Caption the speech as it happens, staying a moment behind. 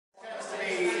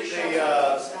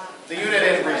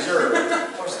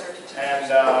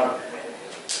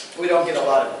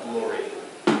lot of glory,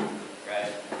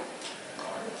 right?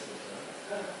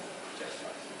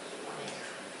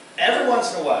 Every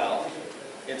once in a while,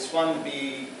 it's fun to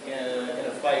be in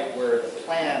a fight where the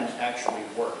plan actually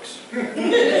works. Doesn't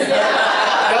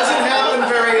happen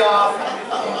very often,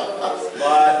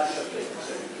 but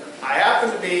I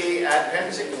happened to be at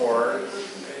Pensick War,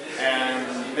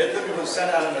 and Midland was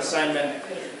sent out an assignment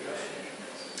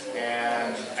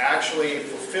and actually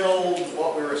fulfilled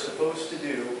what we were supposed to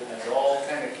do, and it all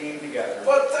kind of came together.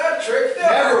 But that trick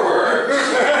never works!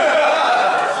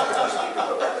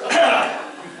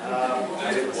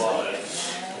 It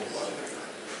was.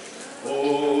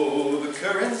 Oh, the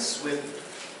current's swift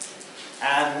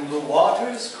and the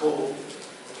water's cold.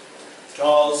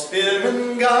 Tall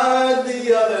spearmen guard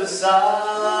the other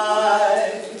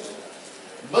side,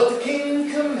 but the king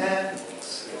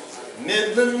commands,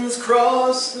 Midlands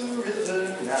cross the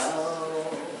river now.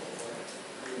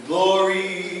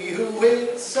 Glory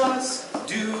awaits us,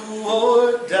 do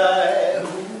or die,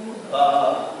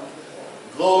 hoo-ha.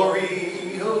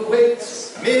 Glory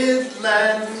awaits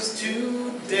Midlands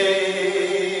today.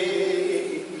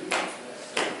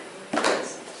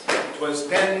 'Twas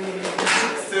Pen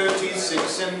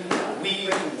 36 and we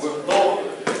were bored,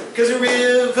 'cause a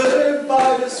river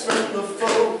barred us from the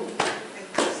foe.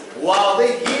 While the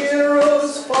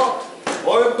heroes fought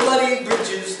o'er bloody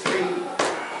bridges three,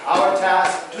 our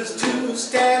task was to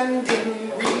stand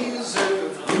in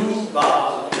reserve.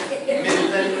 Hoo-bah!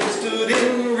 Midland stood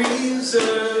in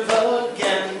reserve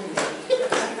again.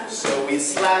 So we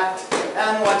slacked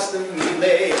and watched the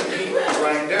melee meat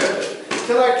grinder,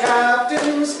 till our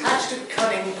captains hatched a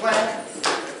cunning plan.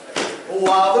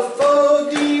 While the foe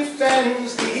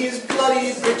defends these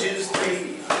bloody bridges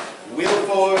three, we'll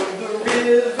ford the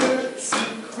river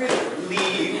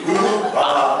secretly.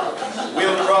 Hoo-bah!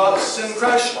 We'll cross and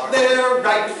crush their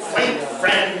right flank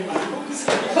friends.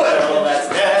 Well, that's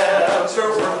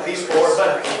never worth before,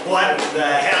 but what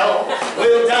the hell?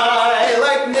 We'll die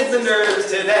like Midlanders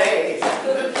today.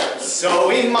 So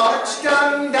we marched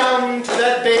on down to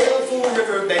that baleful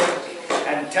river bank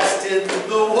and tested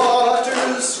the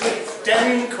waters swift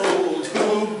and cold.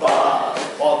 Hoo-bah!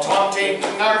 While taunting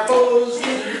our foes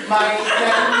with might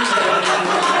and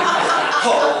main.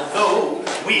 Although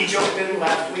we joked and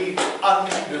laughed, we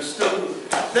understood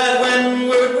that when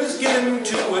word was given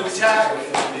to attack,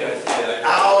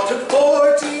 out of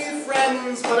 40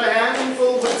 friends, but a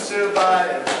handful would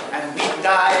survive, and we'd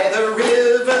dye the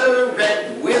river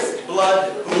red with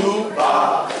blood.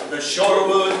 Hoo-bah! The shore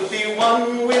would be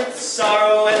one with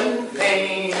sorrow and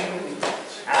pain.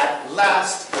 At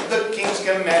last, the king's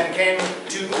command came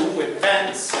to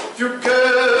advance through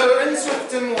current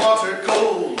swift and water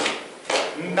cold.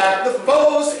 Back the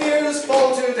foe's spears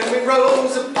faltered and we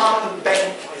rose upon the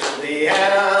bank. The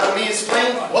enemy's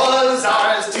flank was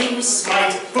ours to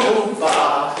smite.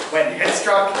 Hoo-bah! When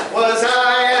headstruck was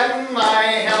I and my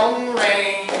helm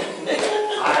rang.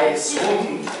 I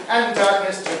swooned and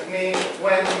darkness took me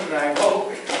when I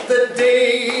woke. The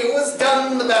day was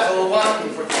done, the battle won.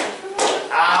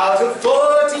 Out of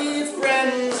 40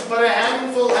 friends, but a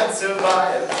handful had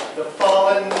survived. The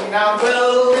fallen now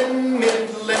dwell in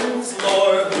Midland's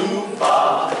lore.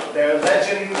 Hoo-bah! Their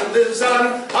legend lives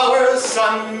on, our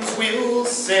sons will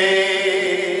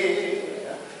say.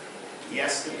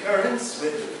 Yes, the current's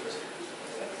swift,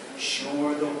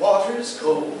 sure the water's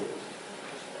cold.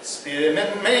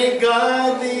 Spearmen may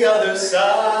guard the other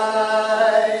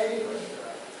side,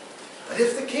 but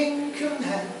if the king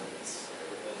commands,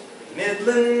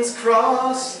 Midlands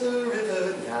cross the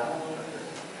river now.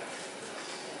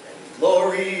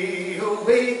 Glory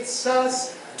awaits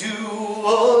us, do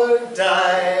or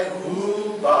die.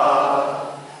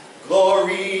 Hoo-bah!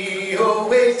 Glory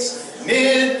awaits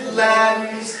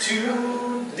Midlands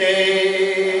today.